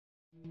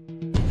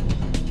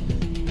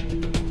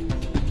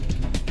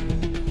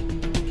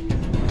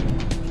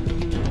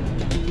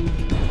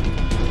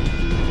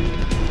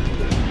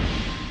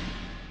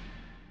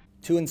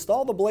To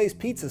install the Blaze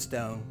Pizza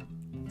Stone,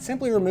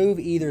 simply remove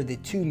either the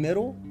two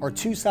middle or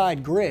two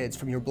side grids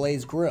from your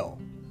Blaze grill.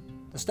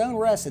 The stone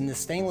rests in this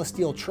stainless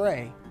steel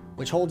tray,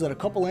 which holds it a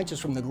couple inches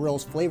from the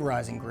grill's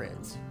flavorizing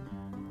grids.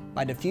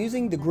 By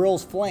diffusing the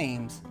grill's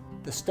flames,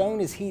 the stone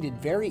is heated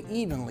very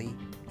evenly,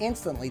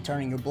 instantly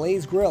turning your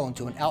Blaze grill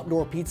into an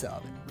outdoor pizza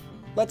oven.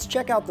 Let's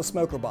check out the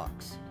smoker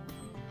box.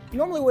 You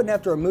normally wouldn't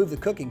have to remove the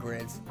cooking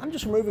grids. I'm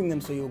just removing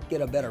them so you'll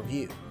get a better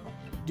view.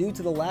 Due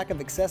to the lack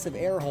of excessive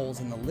air holes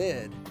in the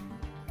lid,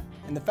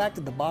 and the fact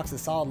that the box is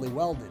solidly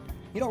welded,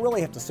 you don't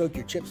really have to soak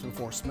your chips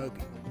before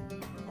smoking.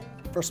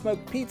 For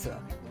smoked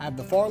pizza, I have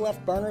the far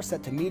left burner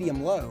set to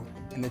medium-low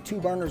and the two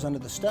burners under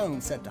the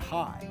stone set to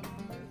high.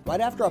 Right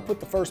after I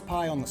put the first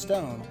pie on the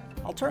stone,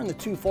 I'll turn the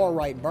two far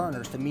right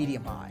burners to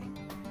medium-high.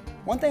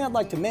 One thing I'd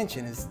like to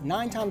mention is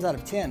 9 times out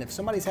of 10, if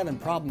somebody's having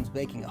problems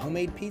baking a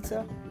homemade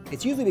pizza,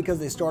 it's usually because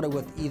they started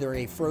with either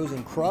a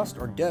frozen crust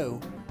or dough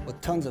with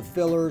tons of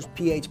fillers,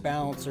 pH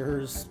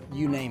balancers,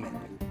 you name it.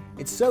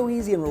 It's so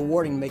easy and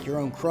rewarding to make your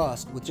own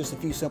crust with just a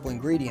few simple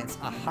ingredients.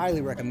 I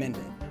highly recommend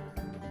it.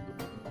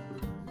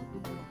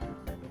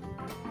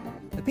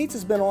 The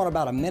pizza's been on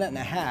about 1.5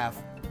 minutes.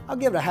 I'll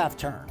give it a half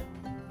turn.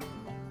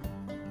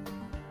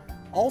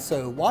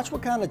 Also, watch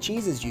what kind of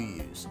cheeses you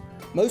use.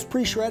 Most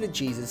pre-shredded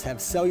cheeses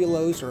have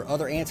cellulose or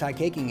other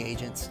anti-caking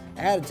agents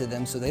added to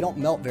them so they don't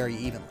melt very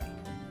evenly.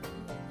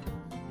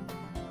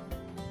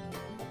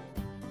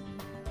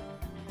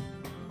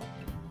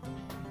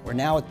 We're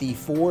now at the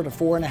 4 to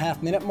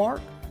 4.5 minute mark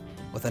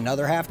with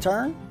another half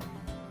turn.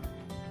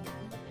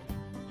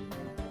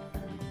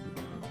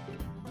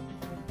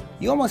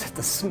 You almost have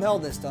to smell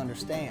this to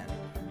understand,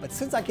 but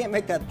since I can't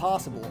make that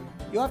possible,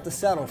 you'll have to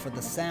settle for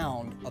the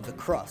sound of the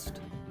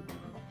crust.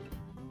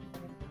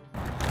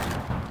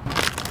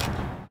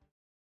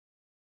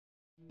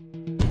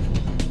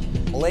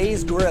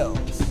 Blaze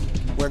Grills,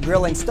 where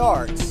grilling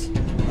starts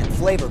and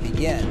flavor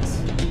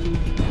begins.